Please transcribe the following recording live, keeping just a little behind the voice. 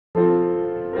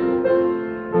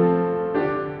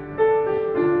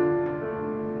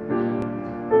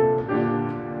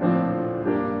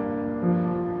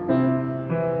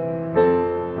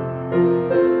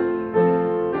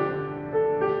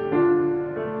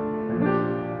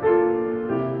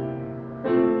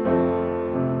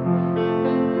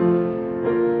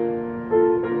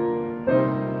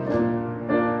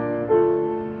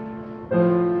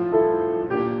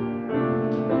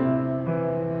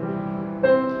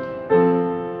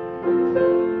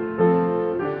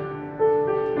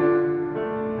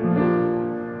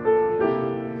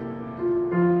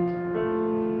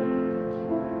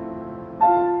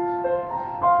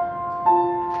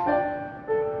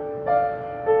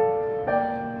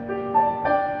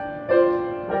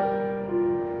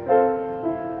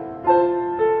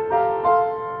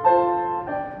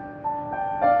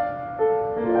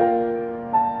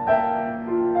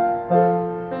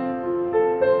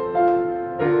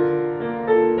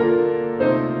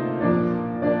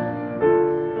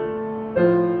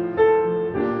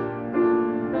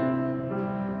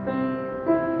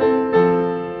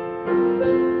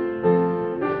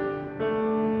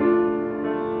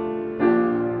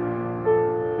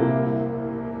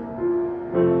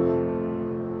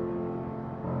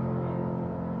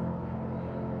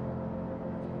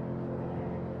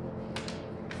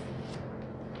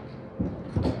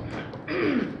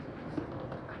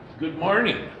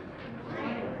morning.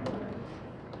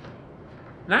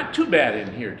 Not too bad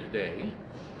in here today.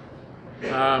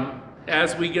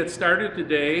 As we get started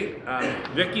today,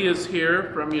 Vicki is here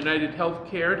from United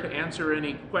Healthcare to answer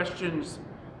any questions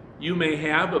you may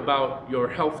have about your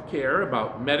health care,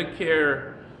 about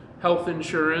Medicare health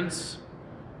insurance.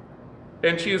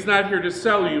 And she is not here to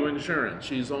sell you insurance.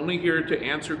 She's only here to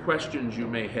answer questions you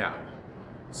may have.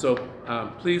 So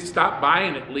please stop by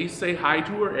and at least say hi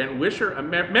to her and wish her a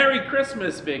Merry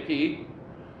Christmas, Vicki.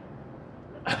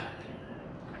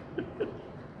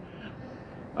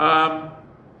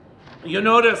 You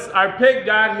notice our pig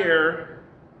got here.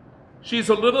 She's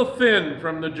a little thin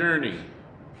from the journey.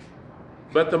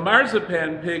 But the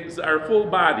marzipan pigs are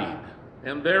full-bodied,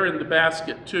 and they're in the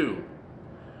basket too.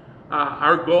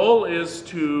 Our goal is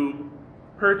to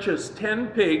purchase 10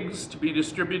 pigs to be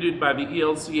distributed by the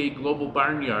ELCA Global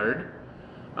Barnyard,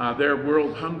 their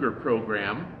World Hunger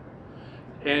Program.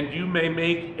 And you may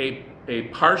make a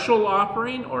partial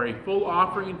offering or a full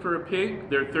offering for a pig.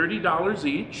 They're $30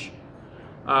 each.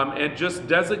 And just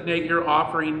designate your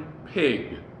offering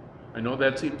pig. I know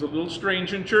that seems a little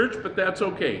strange in church, but that's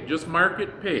okay. Just mark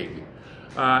it pig.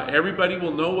 Everybody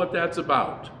will know what that's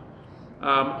about.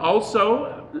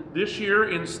 Also, this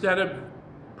year, instead of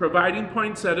providing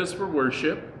poinsettias for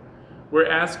worship, we're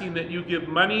asking that you give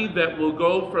money that will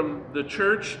go from the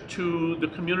church to the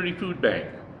community food bank.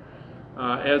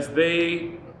 As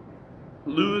they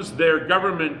lose their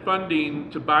government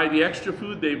funding to buy the extra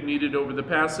food they've needed over the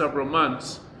past several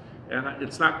months, and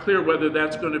it's not clear whether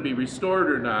that's going to be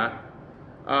restored or not,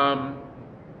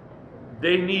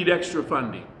 they need extra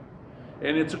funding.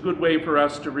 And it's a good way for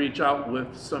us to reach out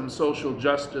with some social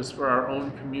justice for our own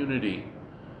community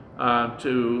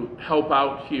to help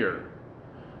out here.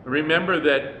 Remember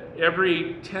that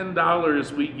every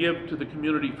 $10 we give to the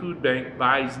community food bank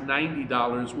buys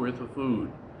 $90 worth of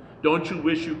food. Don't you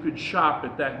wish you could shop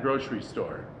at that grocery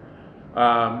store?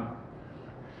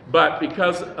 But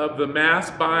because of the mass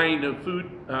buying of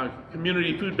food,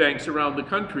 community food banks around the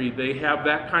country, they have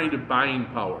that kind of buying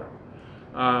power.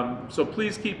 So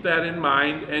please keep that in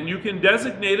mind, and you can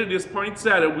designate it as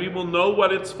poinsettia. We will know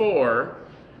what it's for,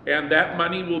 and that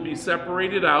money will be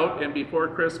separated out, and before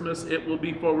Christmas it will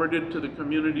be forwarded to the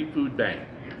community food bank.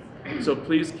 So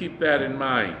please keep that in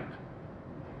mind.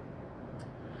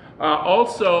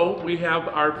 Also, we have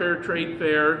our Fair Trade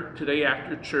Fair today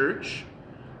after church.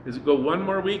 Does it go one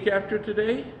more week after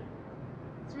today?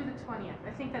 Through the 20th.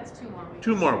 I think that's 2 more weeks.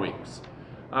 2 more weeks.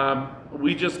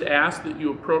 We just ask that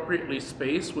you appropriately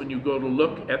space when you go to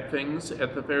look at things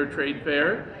at the Fair Trade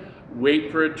Fair.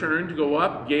 Wait for a turn to go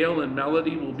up. Gail and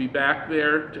Melody will be back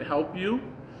there to help you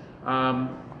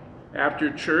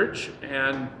after church.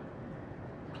 And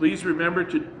please remember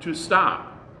to stop.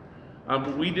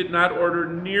 We did not order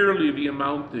nearly the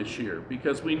amount this year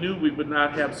because we knew we would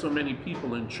not have so many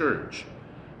people in church.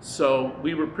 So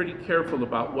we were pretty careful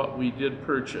about what we did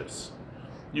purchase.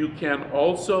 You can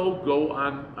also go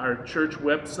on our church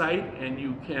website and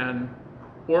you can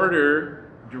order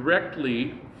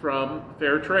directly from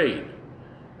Fair Trade.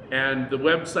 And the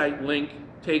website link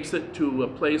takes it to a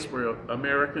place where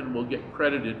American will get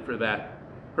credited for that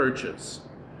purchase.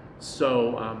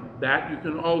 So that you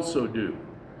can also do.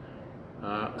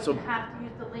 So you have to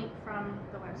use the link from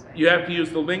the website. You have to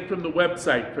use the link from the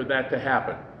website for that to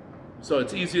happen. So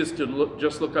it's easiest to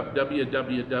just look up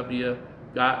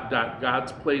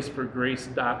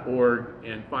www.godsplaceforgrace.org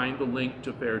and find the link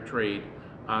to Fair Trade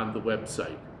on the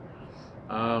website.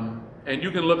 And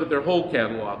you can look at their whole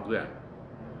catalog then.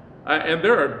 And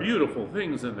there are beautiful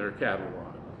things in their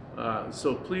catalog.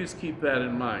 So please keep that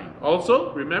in mind.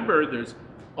 Also, remember there's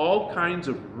all kinds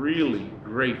of really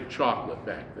great chocolate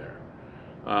back there.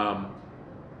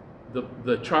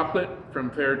 The chocolate from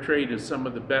Fair Trade is some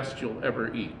of the best you'll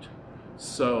ever eat.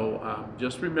 So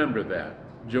just remember that.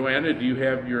 Joanna, do you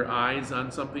have your eyes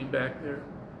on something back there?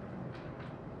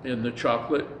 In the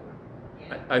chocolate?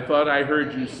 Yeah. I thought I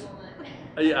heard you.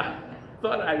 Yeah, I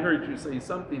thought I heard you say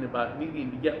something about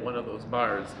needing to get one of those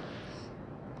bars.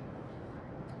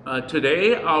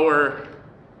 Today,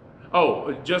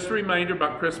 just a reminder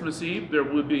about Christmas Eve. There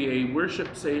will be a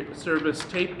worship service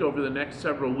taped over the next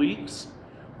several weeks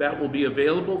that will be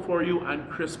available for you on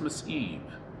Christmas Eve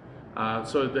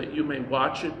so that you may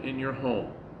watch it in your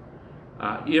home.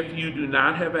 If you do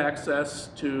not have access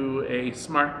to a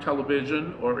smart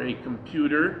television or a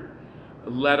computer,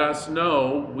 let us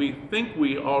know. We think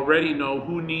we already know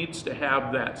who needs to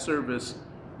have that service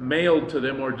mailed to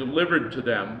them or delivered to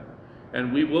them,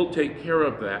 and we will take care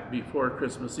of that before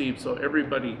Christmas Eve so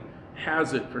everybody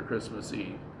has it for Christmas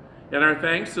Eve. And our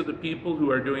thanks to the people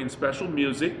who are doing special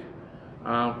music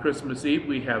Christmas Eve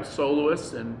we have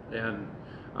soloists and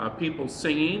people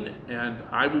singing, and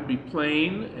I will be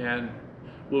playing, and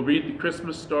we'll read the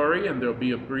Christmas story, and there'll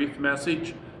be a brief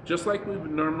message, just like we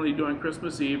would normally do on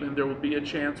Christmas Eve, and there will be a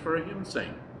chance for a hymn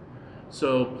sing.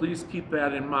 So please keep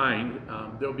that in mind.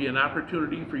 There'll be an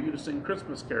opportunity for you to sing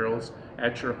Christmas carols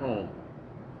at your home.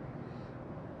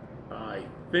 I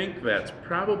think that's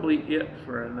probably it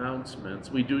for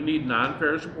announcements. We do need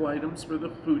non-perishable items for the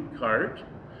food cart.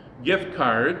 Gift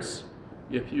cards,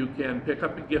 if you can pick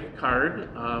up a gift card.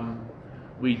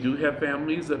 We do have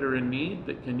families that are in need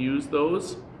that can use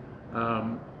those.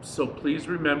 So please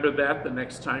remember that the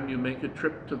next time you make a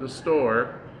trip to the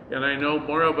store. And I know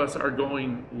more of us are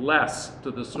going less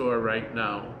to the store right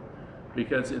now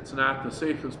because it's not the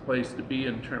safest place to be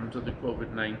in terms of the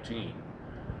COVID-19.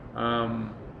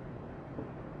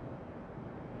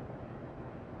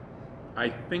 I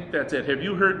think that's it. Have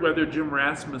you heard whether Jim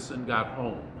Rasmussen got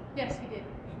home? Yes, he did.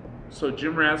 So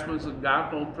Jim Rasmussen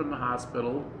got home from the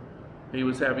hospital. He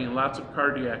was having lots of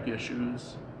cardiac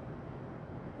issues.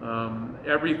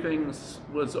 Everything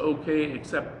was okay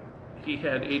except he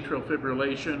had atrial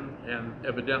fibrillation, and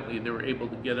evidently they were able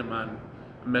to get him on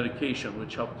medication,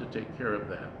 which helped to take care of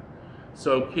that.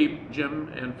 So keep Jim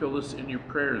and Phyllis in your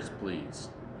prayers, please.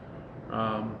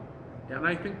 And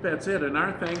I think that's it. And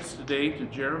our thanks today to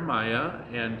Jeremiah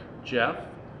and Jeff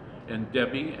and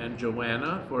Debbie and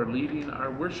Joanna for leading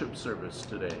our worship service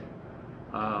today.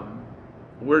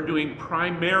 We're doing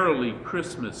primarily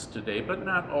Christmas today, but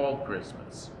not all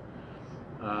Christmas.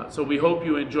 So we hope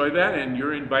you enjoy that, and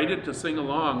you're invited to sing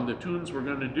along. The tunes we're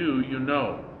going to do, you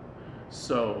know.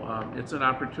 So it's an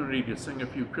opportunity to sing a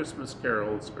few Christmas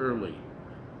carols early.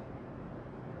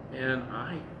 And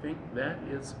I think that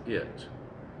is it.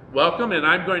 Welcome, and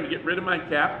I'm going to get rid of my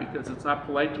cap because it's not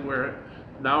polite to wear it.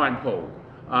 Now I'm cold.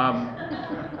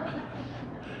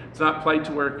 It's not polite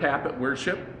to wear a cap at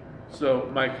worship, so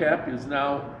my cap is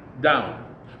now down.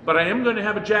 But I am going to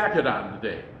have a jacket on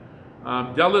today.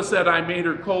 Della said I made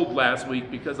her cold last week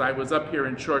because I was up here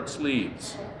in short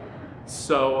sleeves.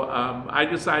 So I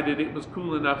decided it was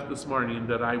cool enough this morning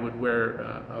that I would wear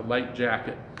a light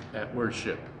jacket at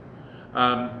worship.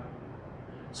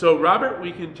 So Robert,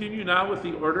 we continue now with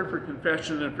the order for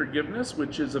confession and forgiveness,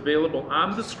 which is available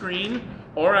on the screen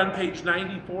or on page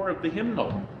 94 of the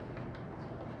hymnal.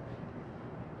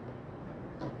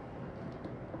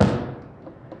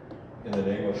 In the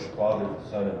name of the Father, the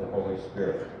Son, and the Holy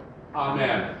Spirit.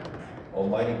 Amen.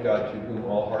 Almighty God, to whom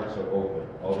all hearts are open,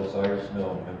 all desires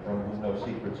known, and from whom no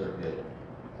secrets are hid,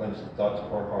 cleanse the thoughts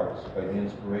of our hearts by the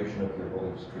inspiration of your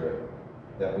Holy Spirit,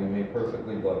 that we may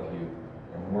perfectly love you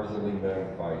and worthily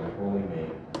magnify your holy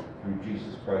name, through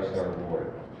Jesus Christ our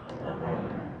Lord.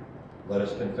 Amen. Let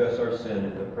us confess our sin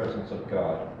in the presence of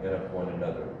God and of one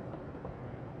another.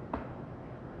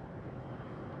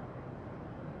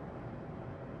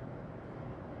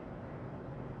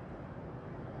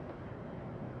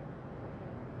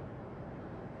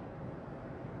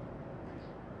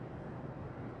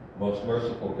 Most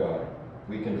merciful God,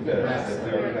 we confess that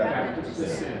we are captive to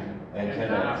sin and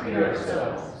cannot free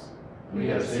ourselves. We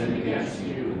have sinned against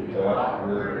you in thought,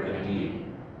 word, and deed,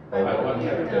 by what we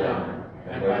have done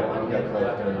and by what we have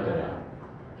left undone.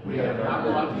 We have not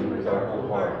loved you with our whole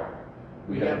heart.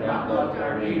 We have not loved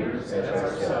our neighbors as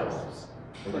ourselves.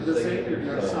 For the sake of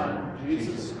your Son,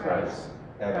 Jesus Christ,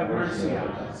 have mercy on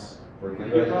us.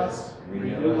 Forgive us,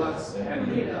 renew us, and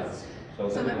lead us, so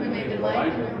that we may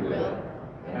delight in your will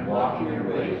and walk in your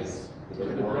ways, to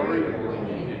the glory of your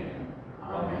holy name.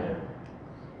 Amen.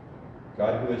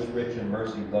 God, who is rich in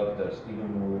mercy, loved us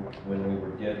even when we were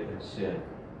dead in sin,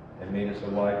 and made us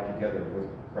alive together with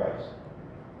Christ.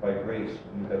 By grace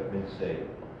you have been saved.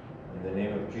 In the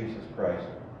name of Jesus Christ,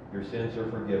 your sins are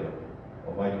forgiven.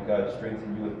 Almighty God,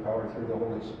 strengthen you with power through the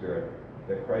Holy Spirit,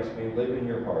 that Christ may live in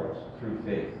your hearts through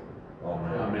faith.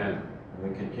 Amen. Amen. And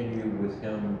we continue with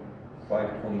hymn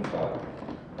 525.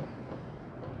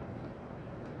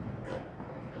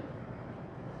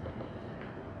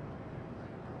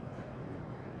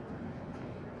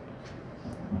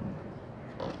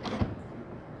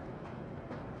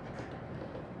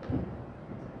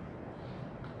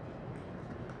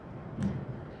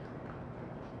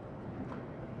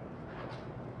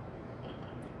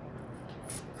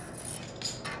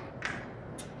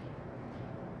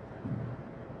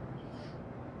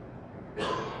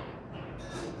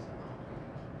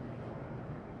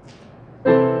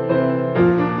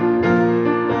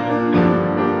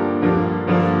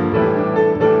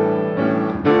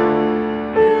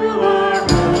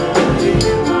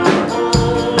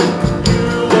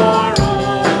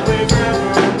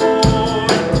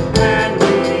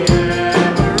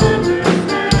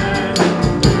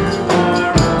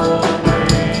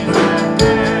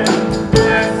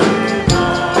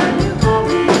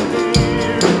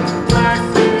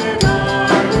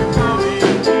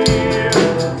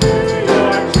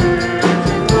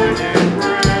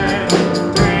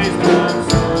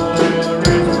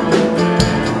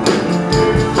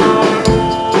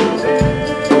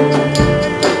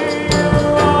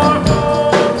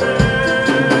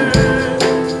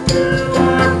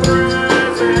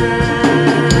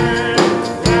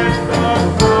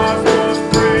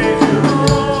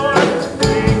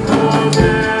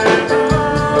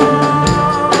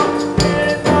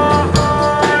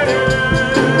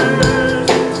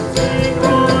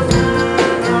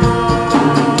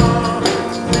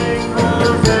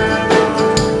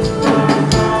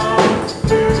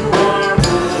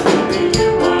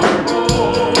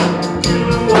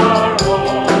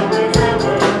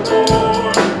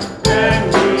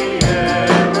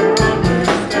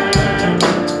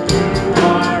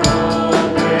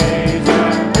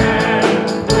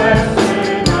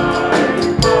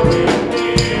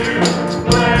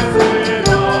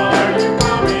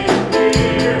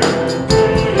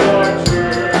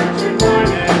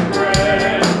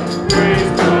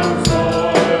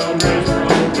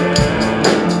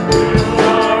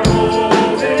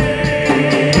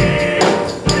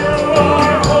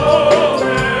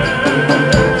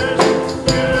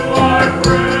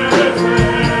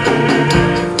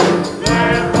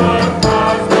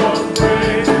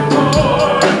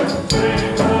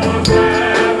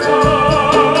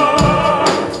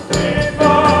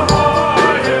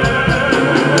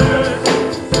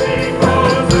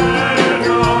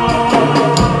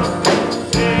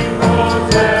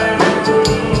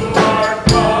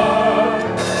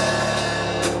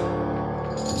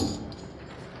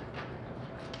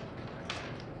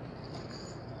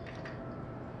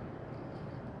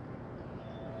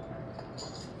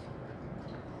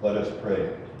 Let us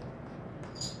pray.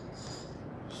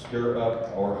 Stir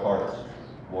up our hearts,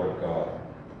 Lord God,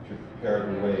 to prepare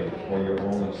the way for your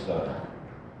only Son,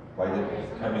 by the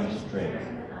coming strength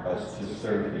us to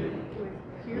serve you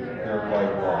with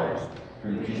purified lives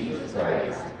through Jesus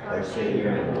Christ, our Savior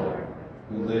and Lord,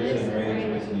 who lives and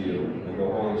reigns with you in the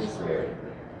Holy Spirit,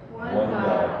 one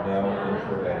God, now and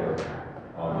forever.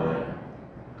 Amen.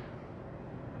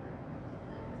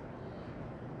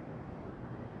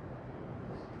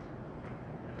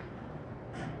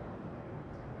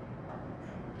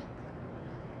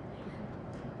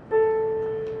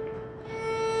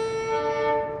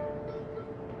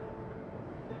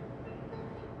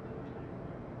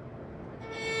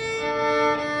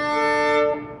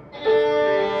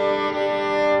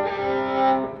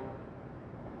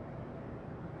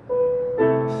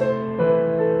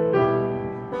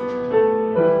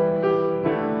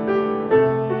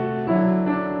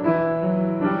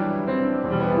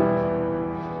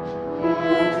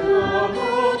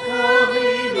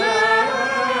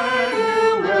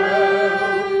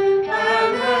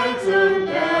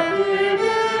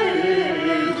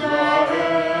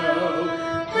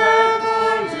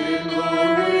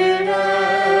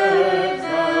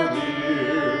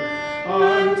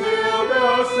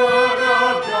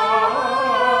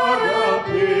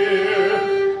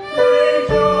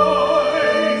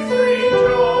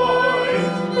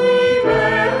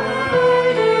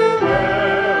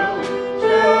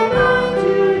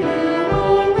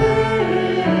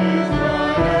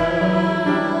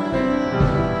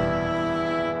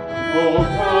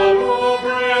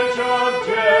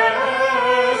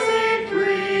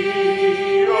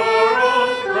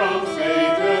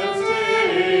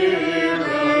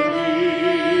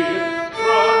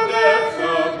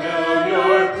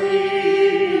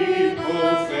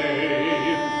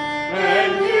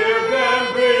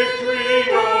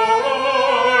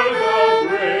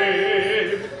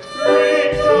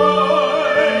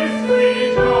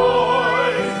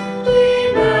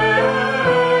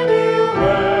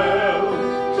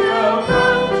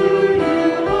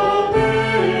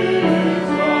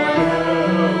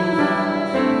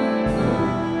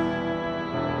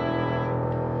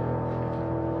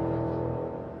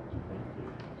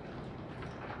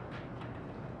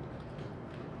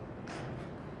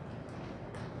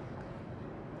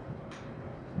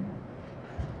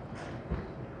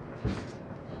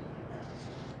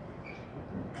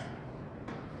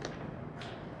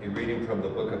 A reading from the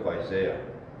book of Isaiah.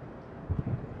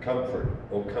 Comfort,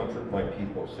 O comfort my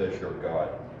people, says your God.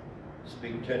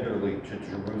 Speak tenderly to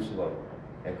Jerusalem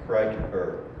and cry to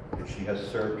her that she has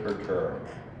served her term,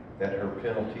 that her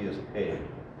penalty is paid,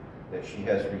 that she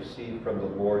has received from the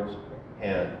Lord's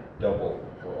hand double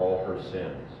for all her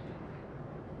sins.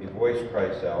 A voice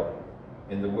cries out,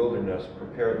 in the wilderness,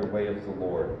 prepare the way of the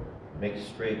Lord. Make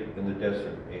straight in the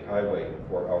desert a highway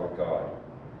for our God.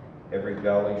 Every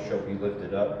valley shall be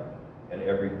lifted up, and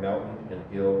every mountain and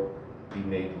hill be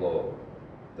made low.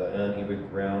 The uneven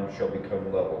ground shall become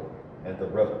level, and the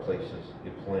rough places a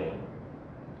plain.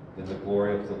 Then the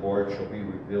glory of the Lord shall be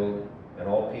revealed, and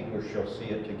all people shall see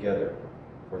it together,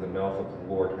 for the mouth of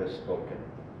the Lord has spoken.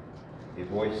 A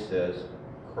voice says,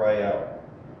 cry out.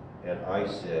 And I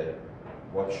said,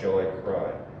 what shall I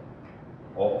cry?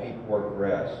 All people are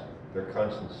grass, their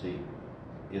constancy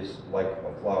is like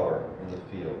a flower in the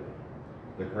field.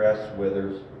 The grass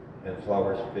withers and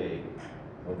flowers fade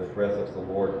when the breath of the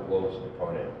Lord blows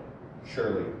upon it.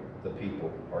 Surely the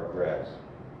people are grass.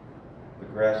 The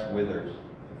grass withers,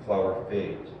 the flower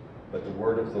fades, but the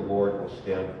word of the Lord will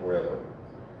stand forever.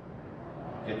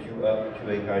 Get you up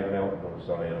to a high mountain, O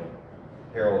Zion,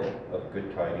 herald of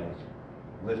good tidings.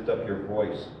 Lift up your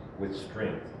voice with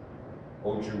strength.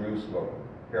 O Jerusalem,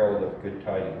 herald of good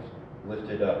tidings, lift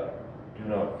it up, do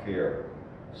not fear.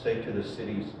 Say to the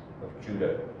cities of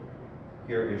Judah,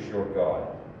 here is your God.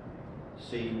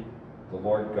 See, the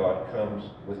Lord God comes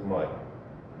with might,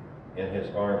 and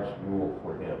his arms rule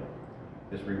for him.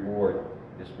 His reward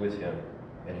is with him,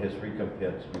 and his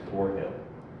recompense before him.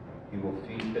 He will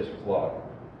feed his flock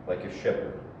like a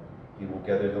shepherd. He will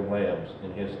gather the lambs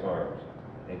in his arms,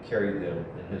 and carry them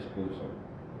in his bosom,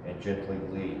 and gently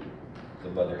lead the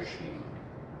mother sheep.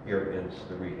 Here ends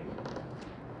the reading.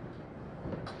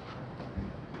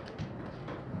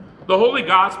 The Holy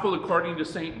Gospel according to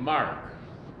St. Mark.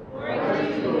 Glory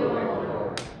to you,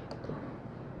 Lord.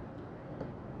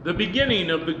 The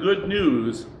beginning of the good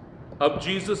news of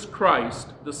Jesus Christ,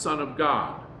 the Son of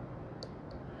God.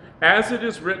 As it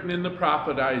is written in the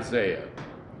prophet Isaiah,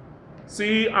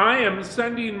 see, I am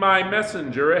sending my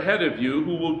messenger ahead of you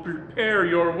who will prepare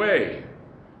your way.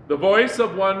 The voice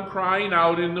of one crying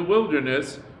out in the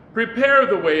wilderness, Prepare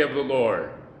the way of the Lord.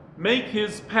 Make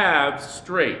his paths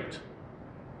straight.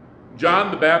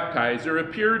 John the Baptizer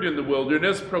appeared in the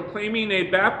wilderness proclaiming a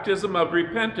baptism of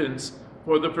repentance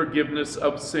for the forgiveness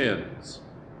of sins.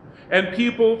 And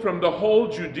people from the whole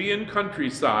Judean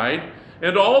countryside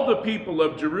and all the people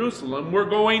of Jerusalem were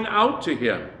going out to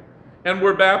him and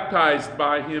were baptized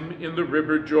by him in the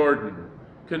river Jordan,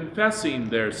 confessing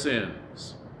their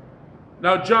sins.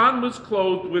 Now John was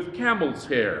clothed with camel's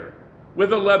hair,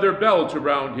 with a leather belt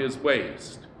around his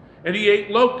waist, and he ate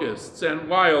locusts and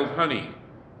wild honey.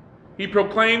 He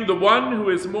proclaimed, "The one who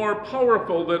is more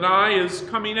powerful than I is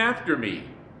coming after me.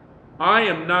 I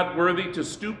am not worthy to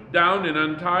stoop down and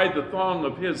untie the thong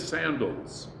of his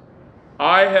sandals.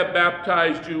 I have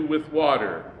baptized you with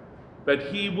water, but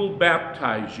he will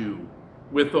baptize you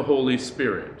with the Holy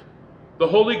Spirit." The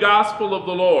Holy Gospel of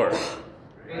the Lord.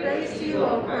 Praise to you,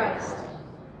 O Christ.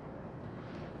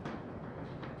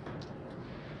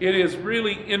 It is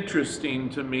really interesting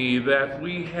to me that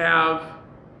we have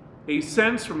a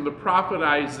sense from the prophet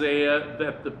Isaiah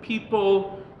that the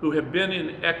people who have been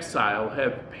in exile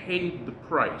have paid the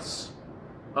price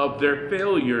of their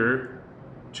failure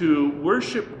to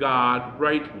worship God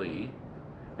rightly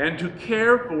and to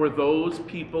care for those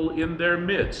people in their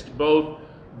midst, both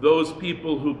those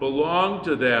people who belong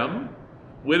to them,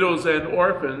 widows and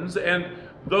orphans, and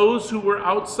those who were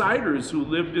outsiders who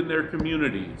lived in their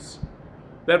communities.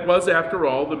 That was, after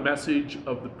all, the message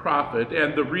of the prophet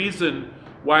and the reason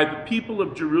why the people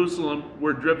of Jerusalem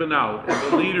were driven out,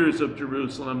 and the leaders of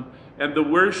Jerusalem and the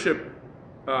worship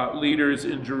leaders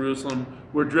in Jerusalem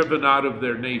were driven out of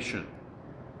their nation.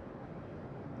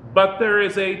 But there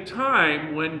is a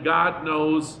time when God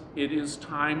knows it is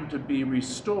time to be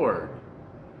restored.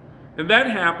 And that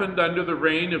happened under the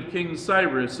reign of King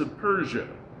Cyrus of Persia.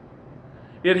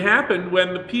 It happened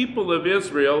when the people of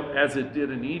Israel, as it did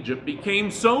in Egypt,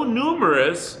 became so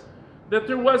numerous that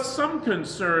there was some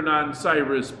concern on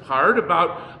Cyrus' part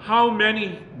about how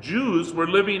many Jews were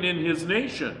living in his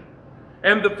nation,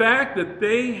 and the fact that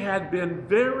they had been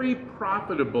very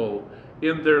profitable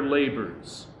in their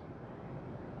labors.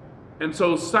 And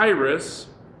so Cyrus,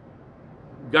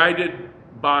 guided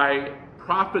by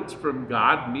prophets from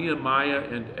God, Nehemiah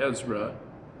and Ezra,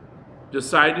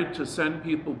 decided to send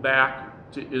people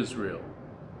back to Israel.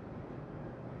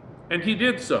 And he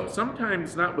did so,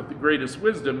 sometimes not with the greatest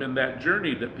wisdom in that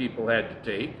journey that people had to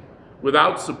take,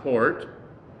 without support,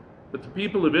 but the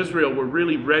people of Israel were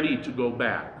really ready to go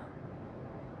back.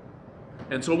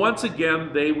 And so once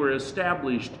again, they were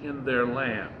established in their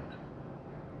land.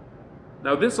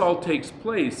 Now this all takes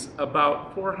place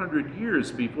about 400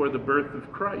 years before the birth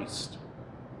of Christ.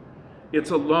 It's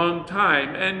a long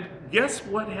time, and guess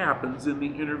what happens in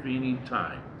the intervening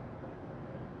time?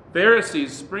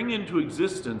 Pharisees spring into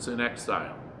existence in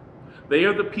exile. They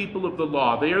are the people of the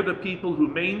law. They are the people who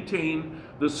maintain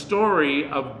the story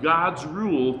of God's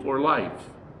rule for life.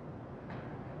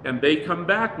 And they come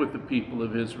back with the people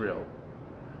of Israel.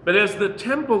 But as the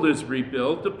temple is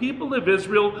rebuilt, the people of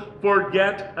Israel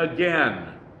forget again.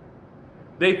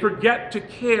 They forget to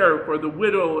care for the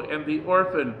widow and the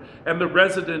orphan and the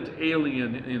resident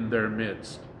alien in their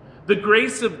midst. The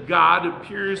grace of God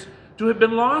appears to have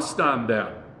been lost on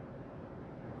them.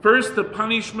 First the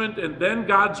punishment and then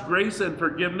God's grace and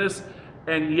forgiveness,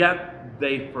 and yet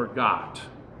they forgot.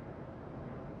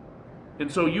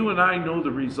 And so you and I know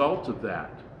the result of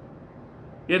that.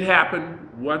 It happened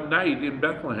one night in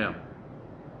Bethlehem.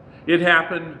 It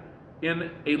happened in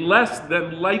a less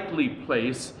than likely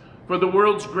place for the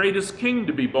world's greatest king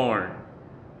to be born.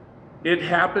 It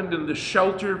happened in the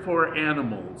shelter for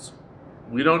animals.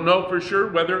 We don't know for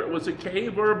sure whether it was a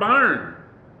cave or a barn.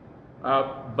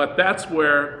 But that's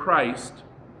where Christ,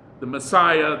 the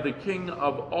Messiah, the King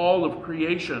of all of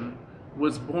creation,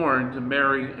 was born to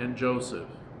Mary and Joseph.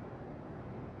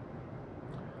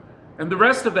 And the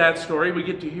rest of that story we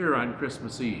get to hear on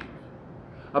Christmas Eve,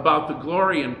 about the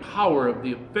glory and power of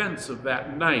the events of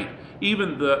that night.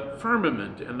 Even the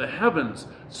firmament and the heavens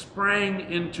sprang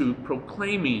into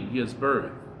proclaiming his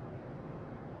birth.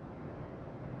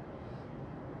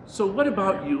 So what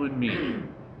about you and me?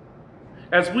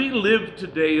 As we live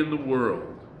today in the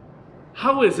world,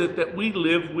 how is it that we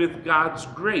live with God's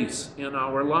grace in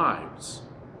our lives?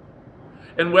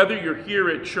 And whether you're here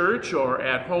at church or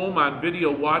at home on video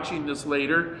watching this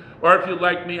later, or if you're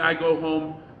like me, I go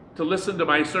home to listen to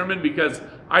my sermon because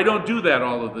I don't do that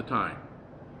all of the time.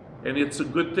 And it's a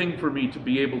good thing for me to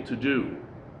be able to do.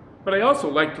 But I also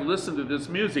like to listen to this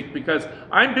music because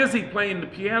I'm busy playing the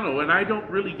piano and I don't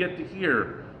really get to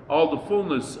hear all the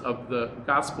fullness of the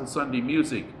Gospel Sunday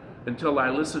music until I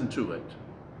listen to it.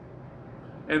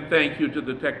 And thank you to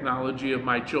the technology of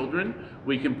my children,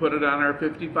 we can put it on our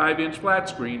 55-inch flat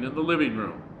screen in the living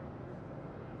room.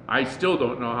 I still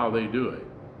don't know how they do it.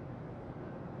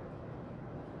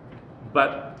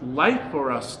 But life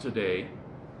for us today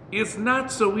is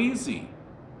not so easy.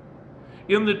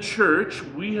 In the church,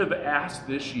 we have asked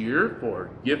this year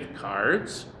for gift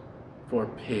cards, for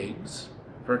pigs,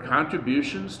 for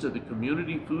contributions to the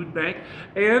community food bank,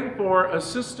 and for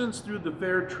assistance through the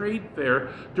Fair Trade Fair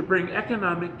to bring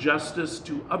economic justice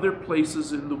to other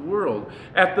places in the world.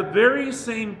 At the very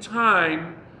same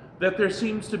time that there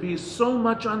seems to be so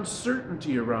much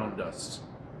uncertainty around us.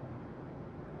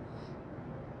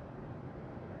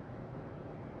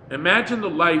 Imagine the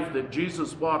life that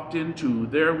Jesus walked into.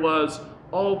 There was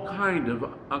all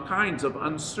kinds of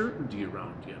uncertainty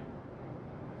around him.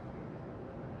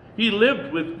 He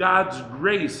lived with God's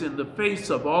grace in the face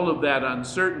of all of that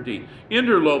uncertainty.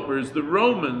 Interlopers, the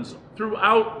Romans,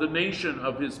 throughout the nation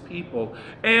of his people,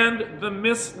 and the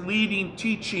misleading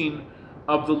teaching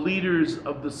of the leaders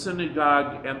of the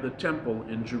synagogue and the temple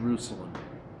in Jerusalem.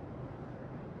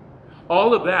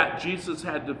 All of that Jesus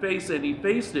had to face, and he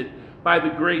faced it by the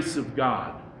grace of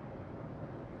God.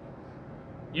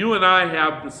 You and I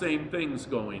have the same things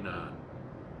going on.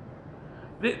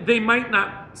 They might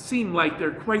not seem like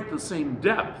they're quite the same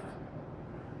depth.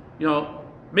 You know,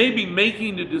 maybe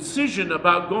making a decision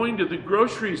about going to the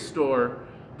grocery store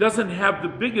doesn't have the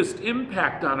biggest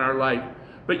impact on our life,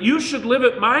 but you should live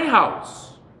at my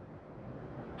house.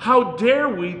 How dare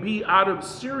we be out of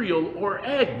cereal or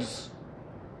eggs?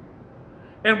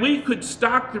 And we could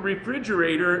stock the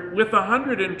refrigerator with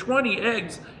 120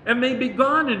 eggs and they'd be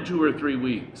gone in 2 or 3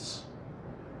 weeks.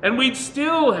 And we'd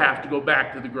still have to go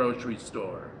back to the grocery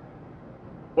store.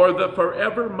 Or the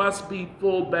forever must be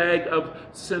full bag of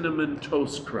Cinnamon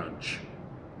Toast Crunch.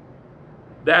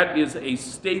 That is a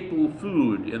staple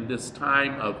food in this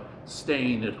time of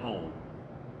staying at home.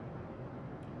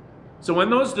 So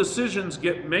when those decisions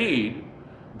get made,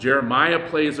 Jeremiah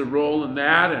plays a role in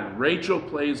that, and Rachel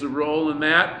plays a role in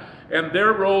that, and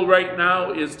their role right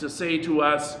now is to say to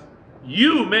us,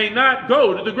 you may not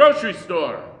go to the grocery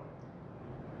store.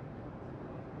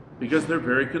 Because they're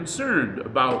very concerned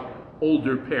about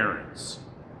older parents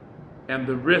and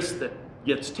the risk that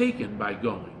gets taken by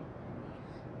going.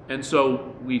 And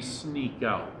so we sneak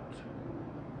out.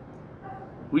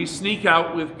 We sneak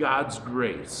out with God's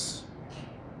grace,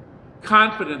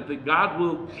 confident that God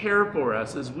will care for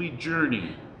us as we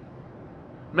journey.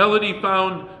 Melody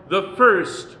found the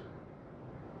first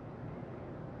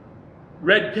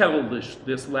red kettle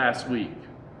this last week.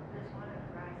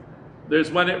 There's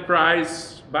one at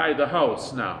Fry's by the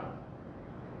house now.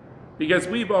 Because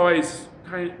we've always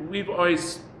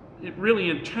really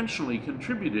intentionally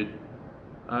contributed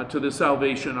to the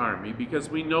Salvation Army because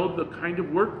we know the kind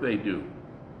of work they do.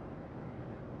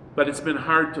 But it's been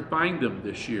hard to find them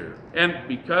this year. And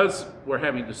because we're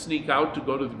having to sneak out to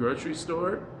go to the grocery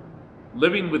store,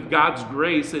 living with God's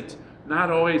grace, it's not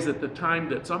always at the time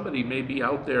that somebody may be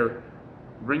out there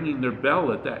ringing their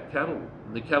bell at that kettle.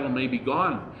 The kettle may be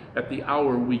gone at the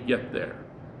hour we get there.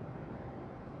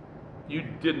 You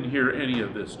didn't hear any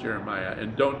of this, Jeremiah,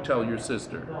 and don't tell your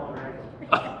sister.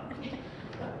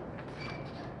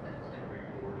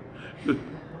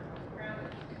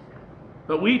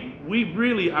 But we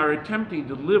really are attempting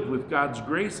to live with God's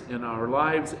grace in our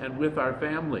lives and with our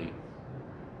family.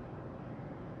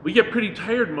 We get pretty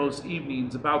tired most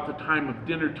evenings about the time of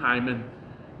dinner time, and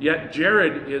yet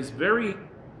Jared is very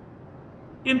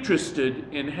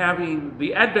interested in having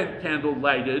the Advent candle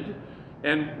lighted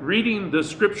and reading the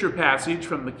scripture passage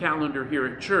from the calendar here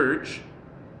at church.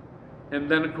 And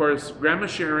then, of course, Grandma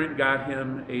Sharon got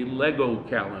him a Lego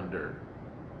calendar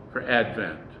for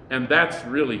Advent. And that's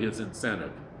really his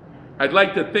incentive. I'd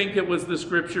like to think it was the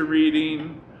scripture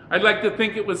reading. I'd like to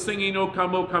think it was singing O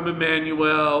Come,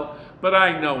 Emmanuel. But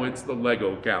I know it's the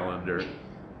Lego calendar.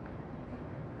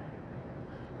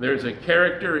 There's a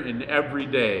character in every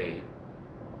day.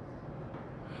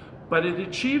 But it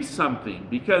achieves something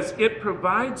because it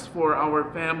provides for our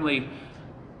family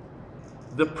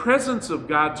the presence of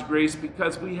God's grace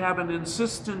because we have an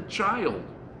insistent child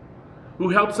who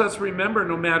helps us remember,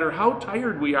 no matter how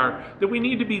tired we are, that we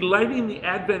need to be lighting the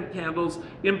Advent candles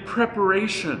in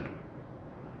preparation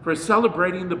for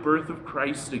celebrating the birth of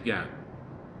Christ again.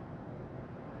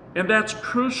 And that's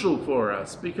crucial for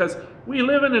us because we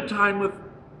live in a time with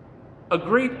a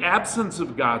great absence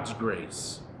of God's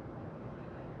grace.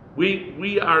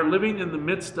 We are living in the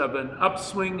midst of an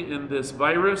upswing in this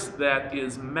virus that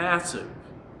is massive.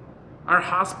 Our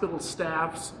hospital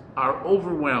staffs are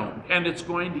overwhelmed, and it's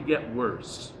going to get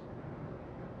worse.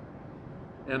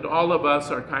 And all of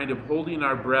us are kind of holding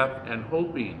our breath and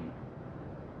hoping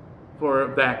for a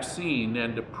vaccine,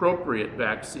 and appropriate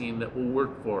vaccine that will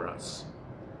work for us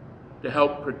to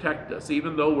help protect us,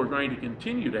 even though we're going to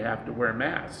continue to have to wear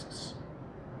masks.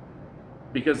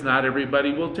 Because not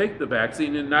everybody will take the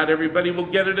vaccine and not everybody will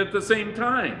get it at the same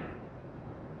time.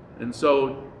 And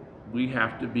so we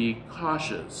have to be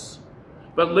cautious.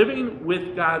 But living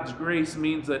with God's grace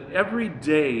means that every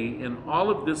day in all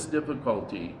of this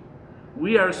difficulty,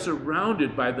 we are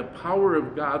surrounded by the power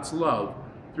of God's love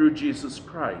through Jesus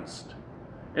Christ.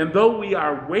 And though we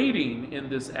are waiting in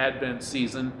this Advent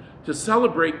season to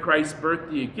celebrate Christ's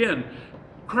birthday again,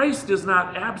 Christ is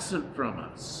not absent from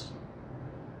us.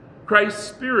 Christ's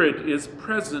Spirit is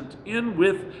present in,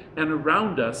 with, and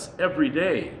around us every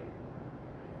day,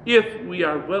 if we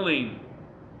are willing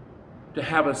to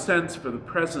have a sense for the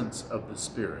presence of the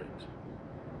Spirit.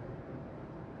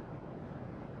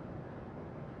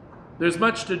 There's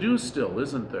much to do still,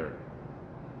 isn't there?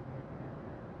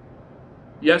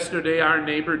 Yesterday, our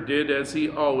neighbor did as he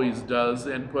always does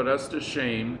and put us to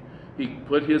shame. He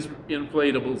put his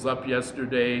inflatables up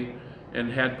yesterday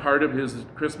and had part of his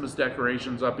Christmas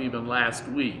decorations up even last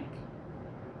week.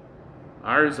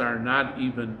 Ours are not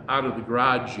even out of the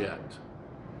garage yet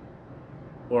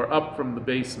or up from the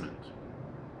basement.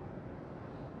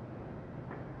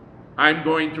 I'm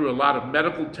going through a lot of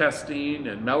medical testing,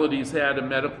 and Melody's had a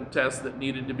medical test that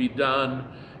needed to be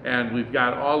done, and we've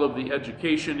got all of the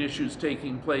education issues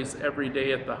taking place every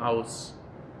day at the house.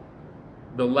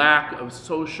 The lack of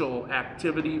social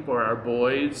activity for our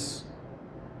boys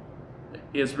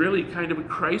is really kind of a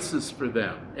crisis for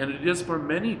them, and it is for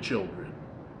many children.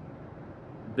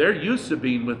 They're used to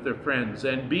being with their friends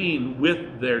and being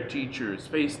with their teachers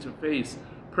face to face,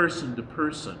 person to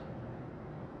person.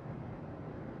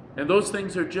 And those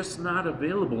things are just not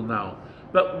available now.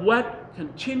 But what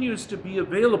continues to be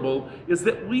available is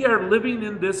that we are living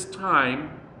in this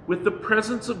time with the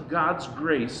presence of God's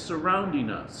grace surrounding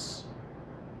us.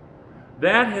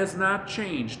 That has not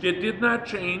changed. It did not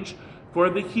change for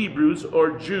the Hebrews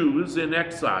or Jews in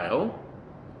exile,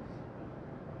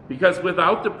 because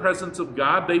without the presence of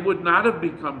God, they would not have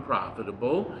become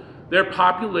profitable. Their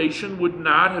population would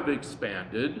not have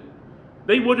expanded.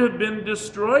 They would have been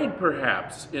destroyed,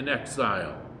 perhaps, in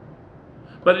exile.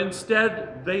 But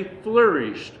instead, they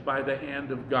flourished by the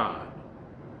hand of God.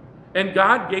 And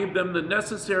God gave them the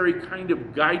necessary kind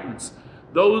of guidance,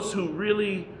 those who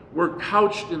really were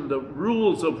couched in the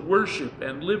rules of worship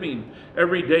and living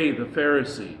every day, the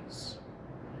Pharisees.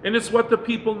 And it's what the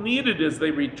people needed as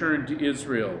they returned to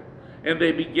Israel and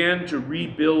they began to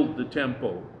rebuild the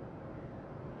temple.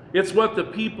 It's what the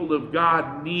people of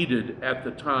God needed at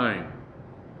the time.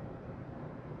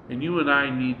 And you and I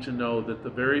need to know that the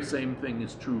very same thing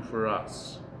is true for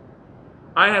us.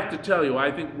 I have to tell you,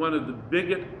 I think one of the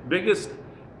biggest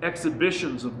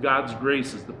exhibitions of God's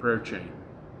grace is the prayer chain.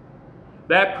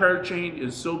 That prayer chain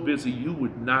is so busy you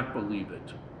would not believe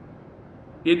it.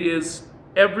 It is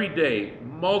every day,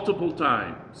 multiple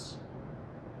times.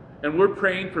 And we're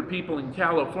praying for people in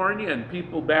California and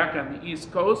people back on the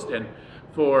East Coast, and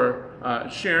for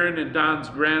Sharon and Don's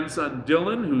grandson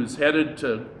Dylan, who's headed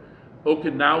to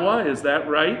Okinawa, is that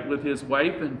right, with his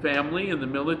wife and family in the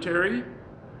military.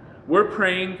 We're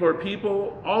praying for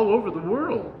people all over the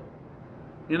world,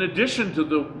 in addition to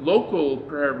the local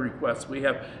prayer requests we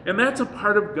have. And that's a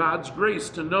part of God's grace,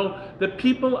 to know that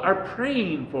people are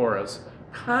praying for us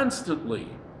constantly.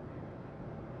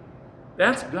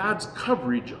 That's God's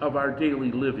coverage of our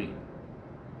daily living.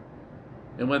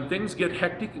 And when things get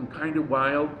hectic and kind of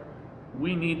wild,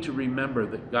 we need to remember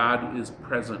that God is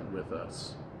present with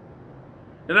us.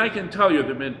 And I can tell you, there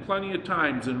have been plenty of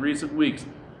times in recent weeks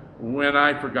when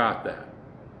I forgot that,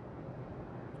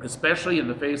 especially in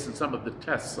the face of some of the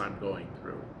tests I'm going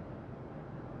through.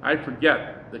 I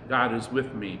forget that God is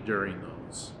with me during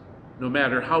those, no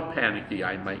matter how panicky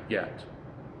I might get.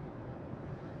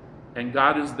 And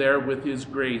God is there with His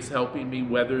grace, helping me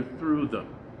weather through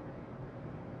them.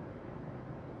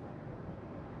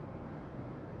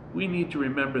 We need to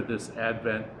remember this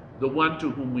Advent, the one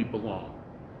to whom we belong,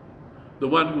 the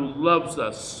one who loves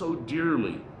us so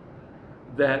dearly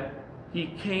that He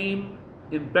came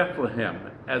in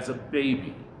Bethlehem as a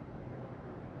baby,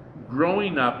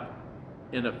 growing up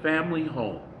in a family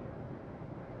home,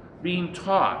 being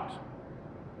taught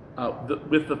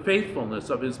with the faithfulness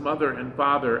of His mother and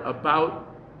father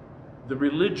about the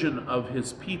religion of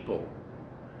His people,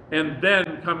 and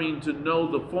then coming to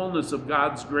know the fullness of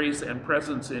God's grace and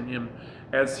presence in Him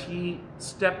as He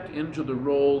stepped into the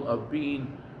role of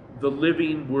being the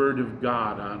living Word of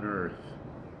God on earth.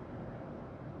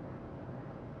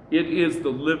 It is the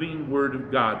living Word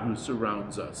of God who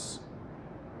surrounds us.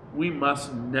 We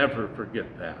must never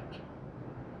forget that.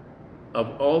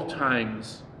 Of all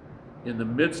times, in the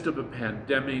midst of a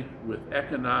pandemic with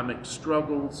economic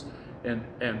struggles and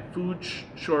food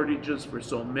shortages for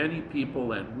so many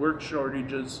people and work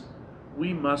shortages,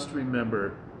 we must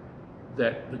remember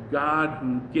that the God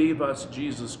who gave us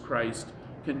Jesus Christ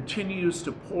continues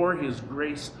to pour his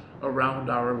grace around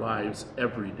our lives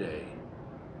every day.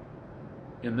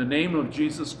 In the name of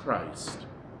Jesus Christ,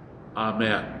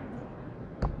 amen.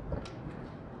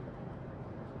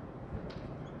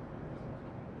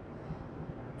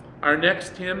 Our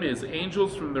next hymn is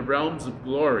Angels from the Realms of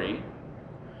Glory.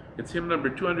 It's hymn number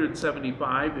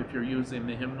 275 if you're using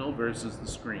the hymnal versus the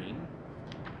screen.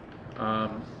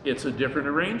 It's a different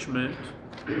arrangement,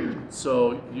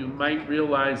 so you might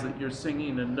realize that you're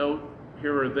singing a note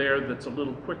here or there that's a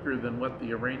little quicker than what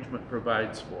the arrangement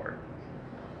provides for.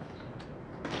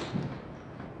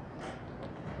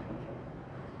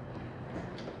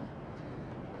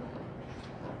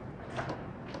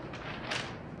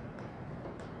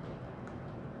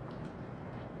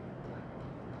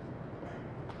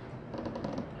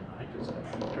 I just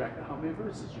have to keep track of how many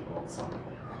verses you all sung.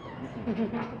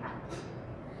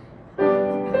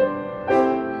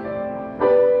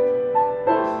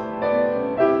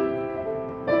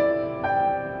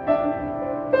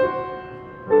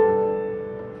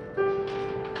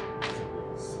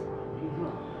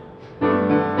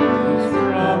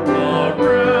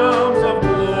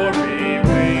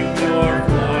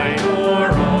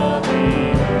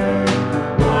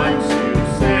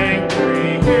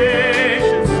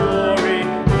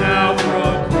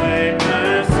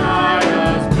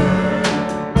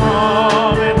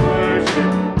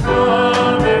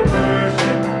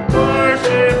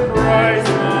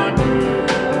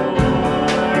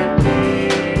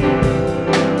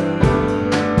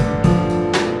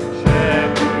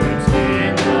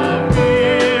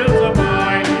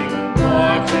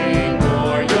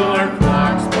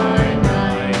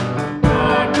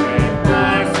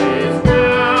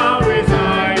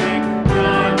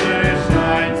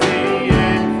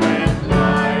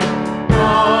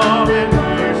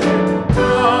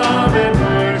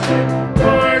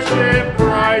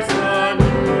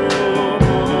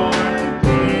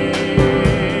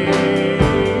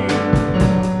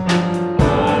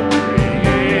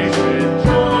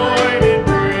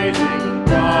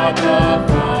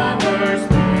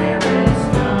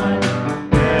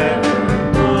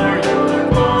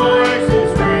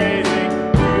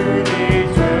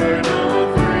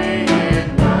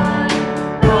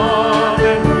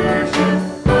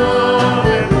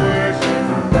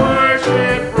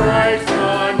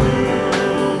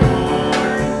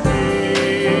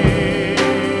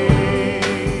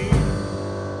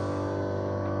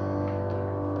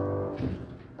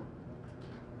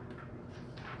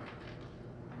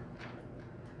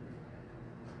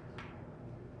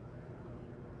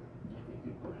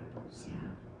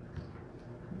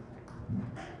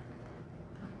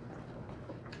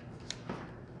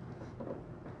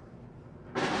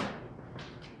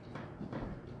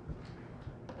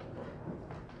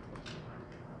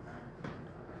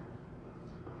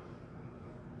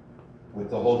 With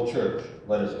the whole church,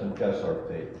 let us confess our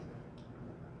faith.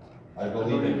 I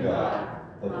believe in God,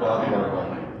 the Father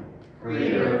Almighty,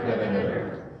 creator of heaven and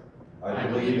earth. I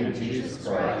believe in Jesus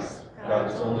Christ,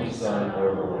 God's only Son,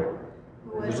 our Lord,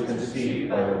 who was conceived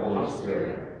by the Holy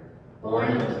Spirit,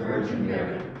 born of the Virgin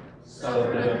Mary,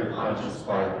 suffered under Pontius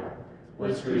Pilate,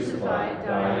 was crucified,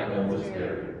 died, and was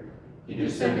buried. He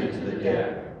descended to the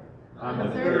dead. On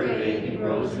the third day he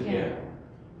rose again.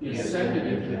 He ascended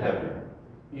into heaven.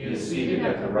 He is seated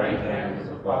at the right hand of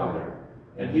the Father,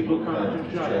 and he will come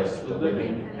to judge the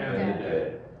living and the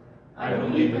dead. I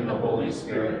believe in the Holy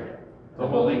Spirit, the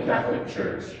Holy Catholic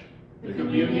Church, the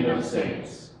communion of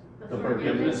saints, the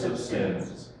forgiveness of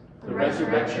sins, the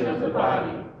resurrection of the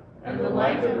body, and the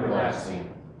life everlasting.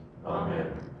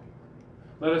 Amen.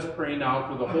 Let us pray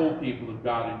now for the whole people of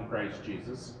God in Christ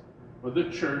Jesus, for the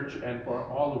church, and for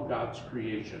all of God's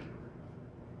creation.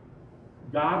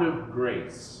 God of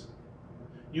grace,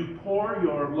 you pour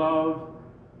your love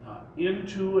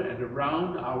into and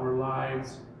around our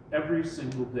lives every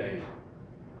single day.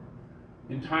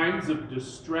 In times of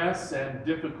distress and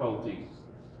difficulty,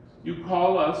 you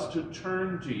call us to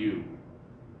turn to you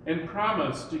and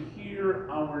promise to hear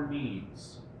our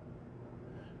needs.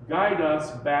 Guide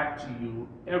us back to you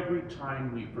every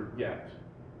time we forget.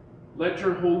 Let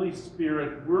your Holy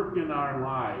Spirit work in our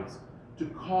lives to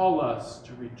call us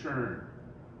to return,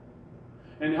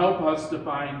 and help us to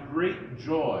find great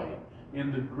joy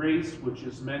in the grace which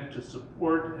is meant to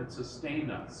support and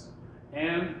sustain us,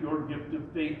 and your gift of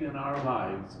faith in our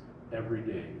lives every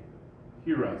day.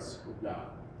 Hear us, O God.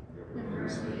 Your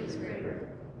mercy is greater.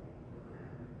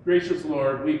 Gracious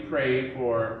Lord, we pray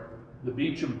for the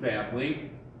Beecham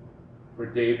family, for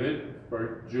David,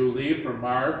 for Julie, for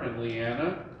Mark and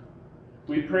Leanna.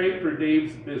 We pray for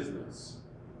Dave's business,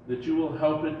 that you will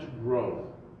help it to grow.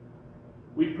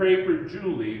 We pray for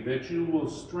Julie, that you will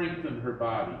strengthen her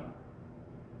body.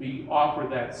 We offer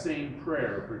that same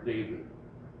prayer for David.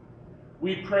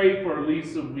 We pray for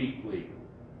Lisa Weekly,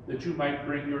 that you might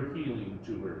bring your healing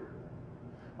to her.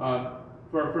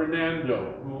 For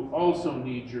Fernando, who also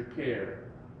needs your care.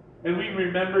 And we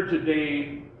remember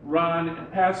today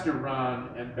Pastor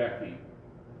Ron and Becky,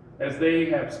 as they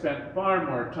have spent far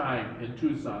more time in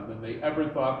Tucson than they ever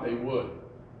thought they would.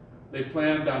 They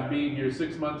planned on being here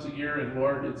 6 months a year, and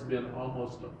Lord, it's been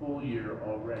almost a full year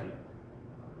already.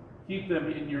 Keep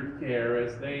them in your care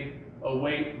as they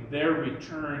await their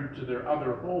return to their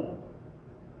other home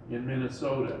in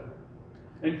Minnesota.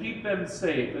 And keep them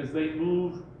safe as they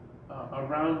move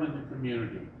around in the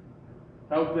community.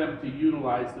 Help them to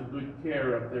utilize the good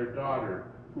care of their daughter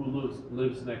who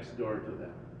lives next door to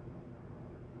them.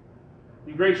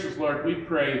 And gracious Lord, we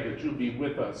pray that you'll be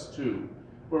with us too,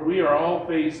 for we are all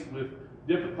faced with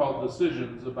difficult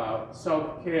decisions about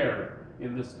self-care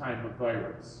in this time of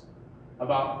virus,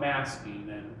 about masking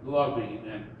and gloving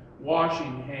and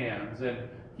washing hands and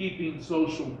keeping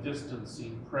social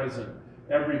distancing present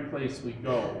every place we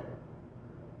go.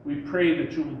 We pray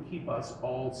that you will keep us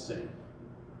all safe,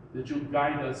 that you'll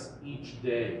guide us each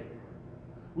day.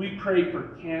 We pray for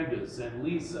Candace and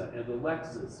Lisa and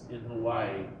Alexis in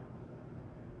Hawaii.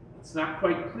 It's not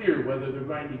quite clear whether they're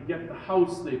going to get the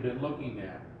house they've been looking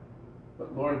at,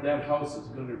 but Lord, that house is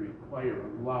going to require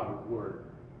a lot of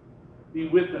work. Be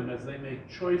with them as they make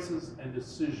choices and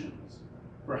decisions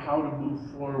for how to move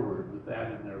forward with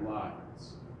that in their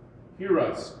lives. Hear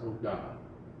us, O God.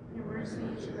 Your mercy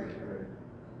is greater.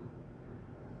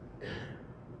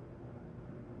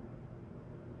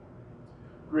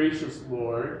 Gracious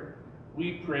Lord,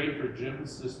 we pray for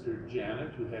Jim's sister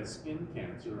Janet, who has skin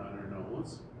cancer on her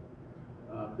nose.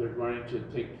 They're going to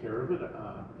take care of it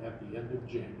at the end of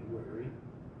January.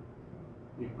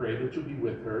 We pray that you'll be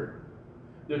with her,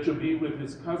 that you'll be with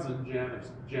his cousin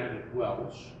Janet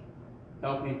Welsh,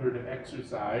 helping her to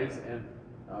exercise and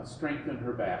strengthen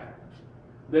her back.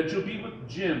 That you'll be with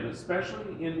Jim,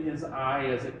 especially in his eye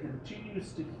as it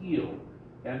continues to heal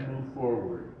and move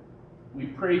forward. We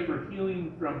pray for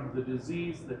healing from the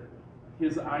disease that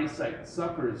his eyesight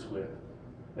suffers with,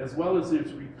 as well as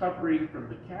his recovery from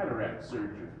the cataract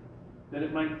surgery, that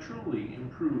it might truly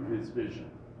improve his vision.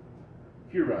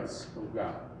 Hear us, O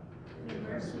God. Your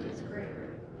mercy is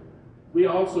greater. We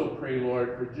also pray,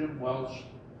 Lord, for Jim Welsh,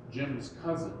 Jim's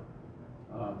cousin,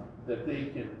 that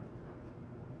they can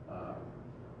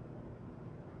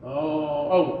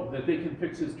that they can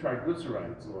fix his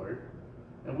triglycerides, Lord.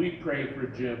 And we pray for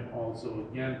Jim also,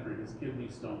 again, for his kidney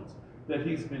stones that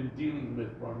he's been dealing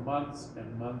with for months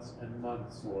and months and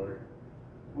months, Lord.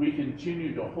 We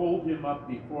continue to hold him up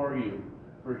before you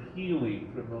for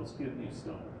healing from those kidney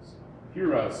stones.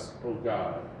 Hear us, O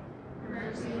God. Your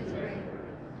mercy is greater.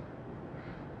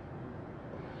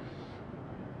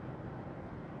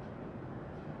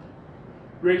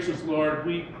 Gracious Lord,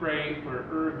 we pray for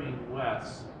Irving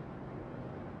West.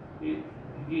 He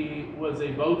was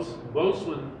a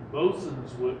boatswain's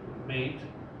mate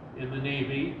in the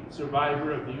Navy,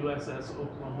 survivor of the USS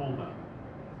Oklahoma.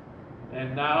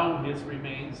 And now his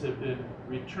remains have been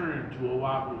returned to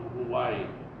Oahu, Hawaii,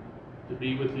 to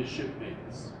be with his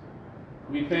shipmates.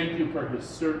 We thank you for his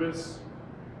service,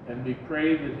 and we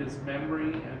pray that his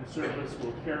memory and service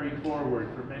will carry forward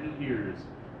for many years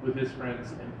with his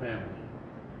friends and family.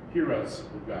 Hear us,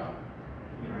 O God.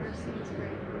 Your mercy is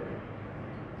greater.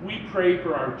 We pray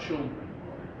for our children,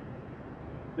 Lord.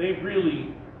 They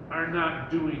really are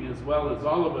not doing as well as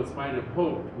all of us might have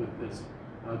hoped with this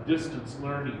distance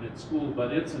learning at school,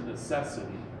 but it's a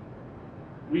necessity.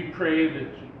 We pray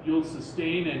that you'll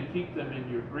sustain and keep them in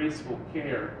your graceful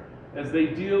care as they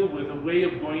deal with a way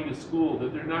of going to school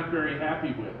that they're not very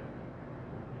happy with.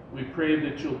 We pray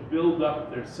that you'll build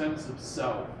up their sense of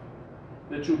self,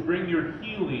 that you'll bring your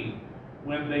healing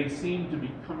when they seem to be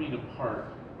coming apart,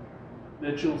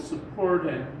 that you'll support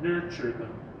and nurture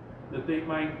them, that they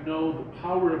might know the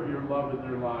power of your love in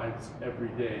their lives every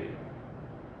day.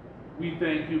 We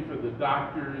thank you for the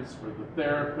doctors, for the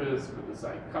therapists, for the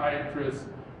psychiatrists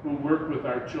who work with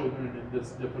our children in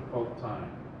this difficult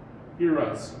time. Hear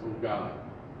us, O God.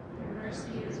 Your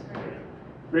mercy is greater.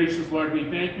 Gracious Lord, we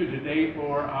thank you today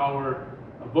for our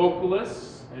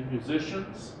vocalists and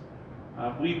musicians.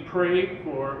 We pray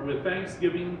with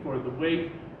thanksgiving for the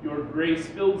way your grace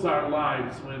fills our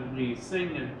lives when we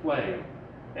sing and play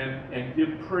and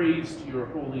give praise to your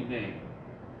holy name.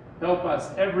 Help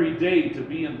us every day to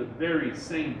be in the very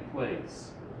same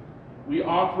place. We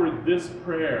offer this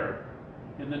prayer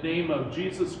in the name of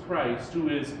Jesus Christ, who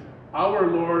is our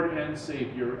Lord and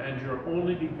Savior and your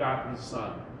only begotten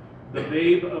Son, the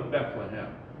babe of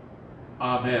Bethlehem.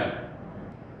 Amen.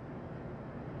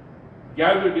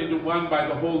 Gathered into one by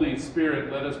the Holy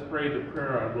Spirit, let us pray the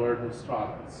prayer our Lord has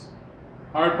taught us.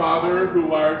 Our Father,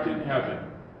 who art in heaven,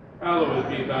 hallowed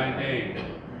be thy name.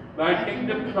 Thy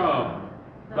kingdom come,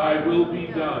 thy will be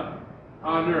done,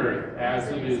 on earth as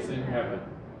it is in heaven.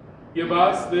 Give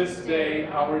us this day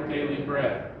our daily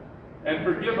bread, and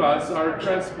forgive us our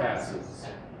trespasses,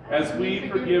 as we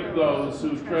forgive those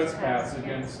who trespass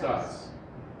against us.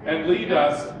 And lead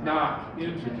us not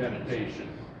into temptation,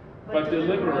 but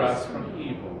deliver us from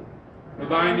evil. For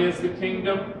thine is the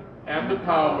kingdom, and the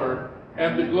power,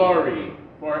 and the glory,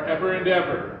 forever and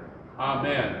ever.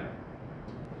 Amen.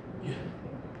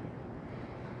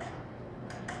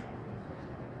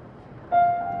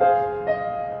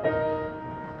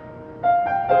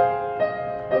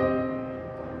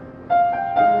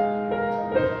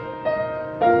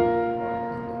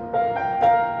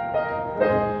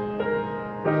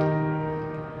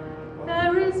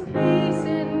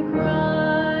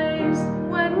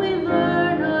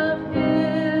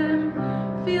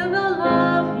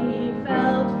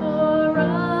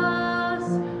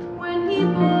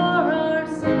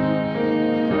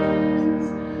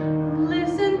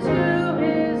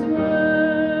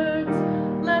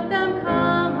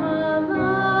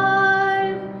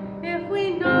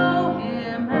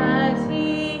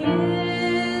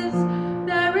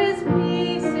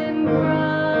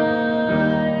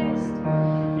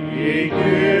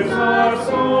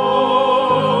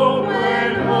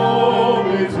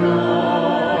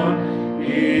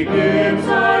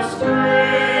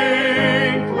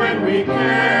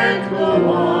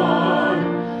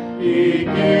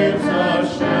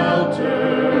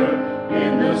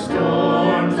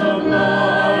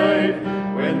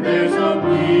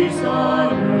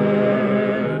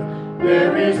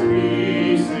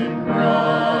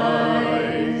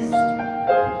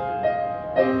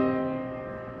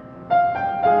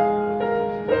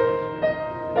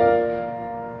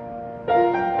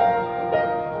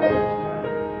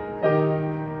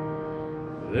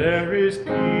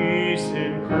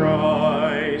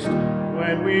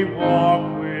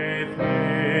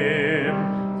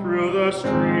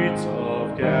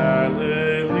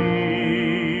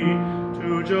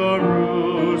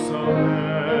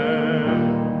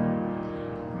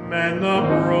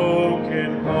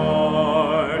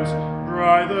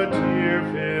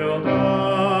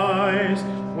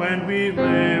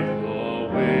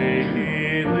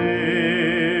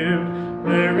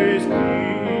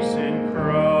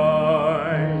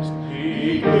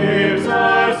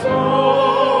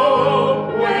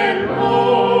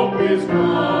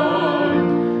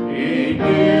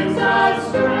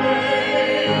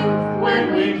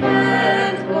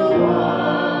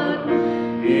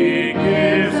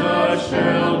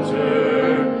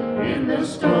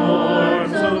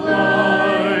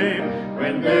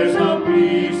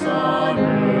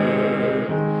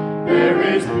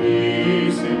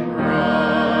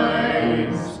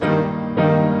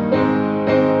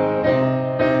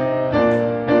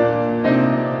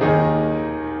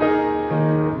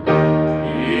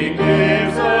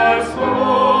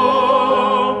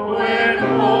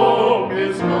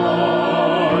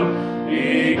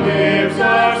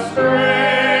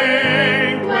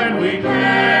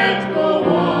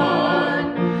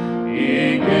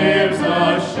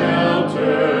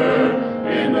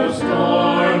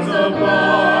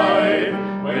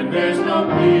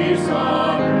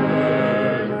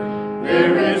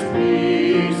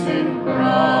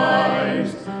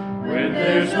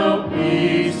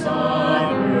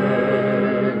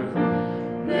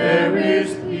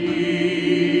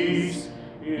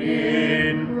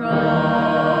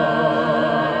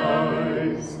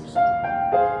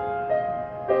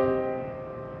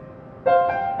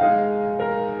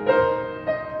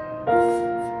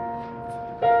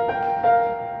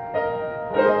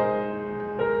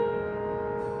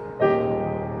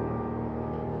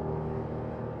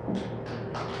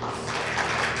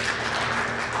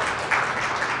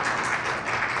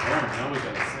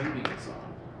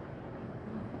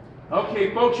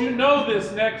 Okay, folks, you know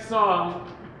this next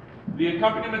song. The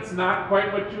accompaniment not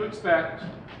quite what you expect,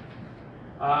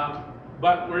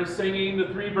 but we're singing the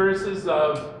 3 verses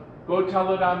of Go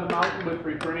tell it on the mountain with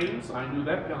refrains. I knew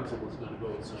that pencil was going to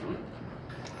go soon.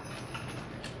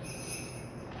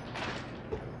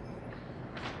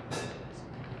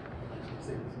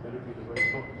 This better be the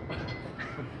right book.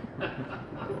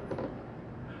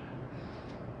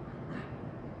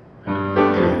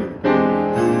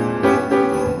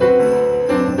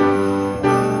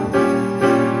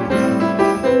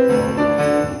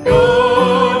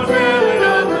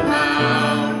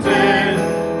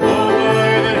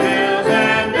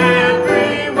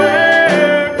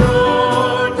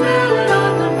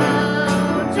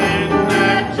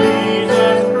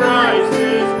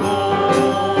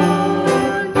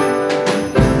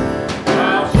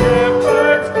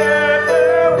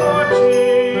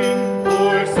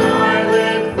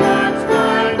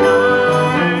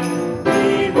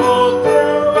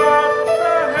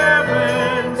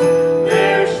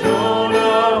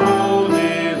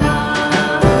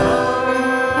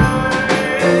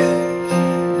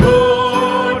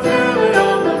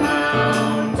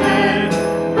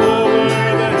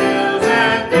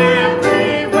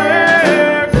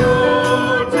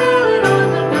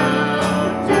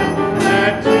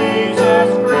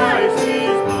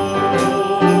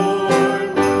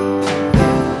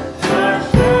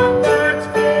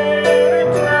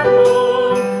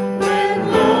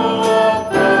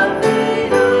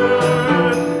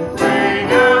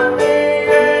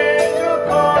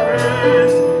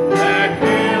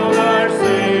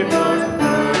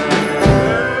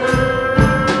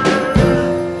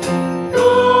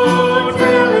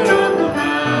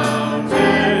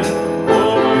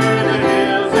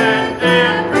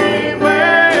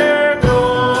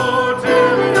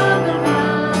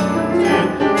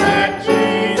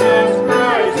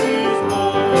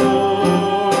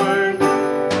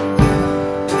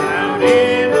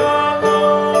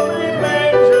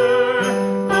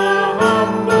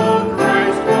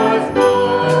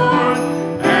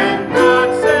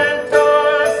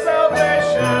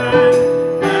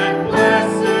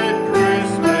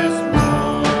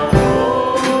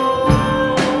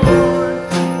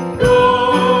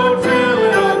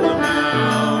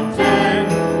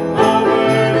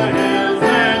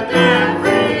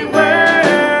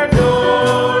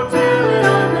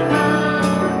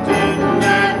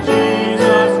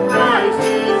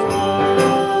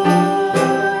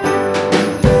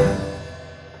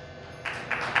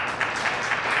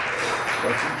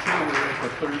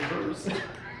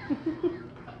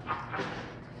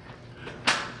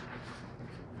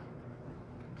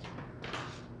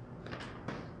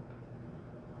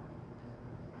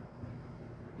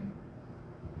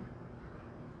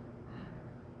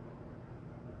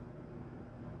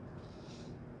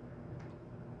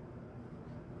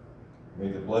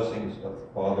 May the blessings of the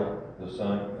Father, the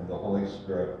Son, and the Holy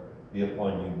Spirit be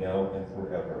upon you now and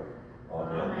forever.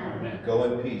 Amen. Amen. Go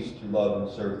in peace to love and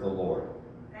serve the Lord.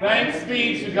 Thanks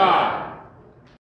be to God.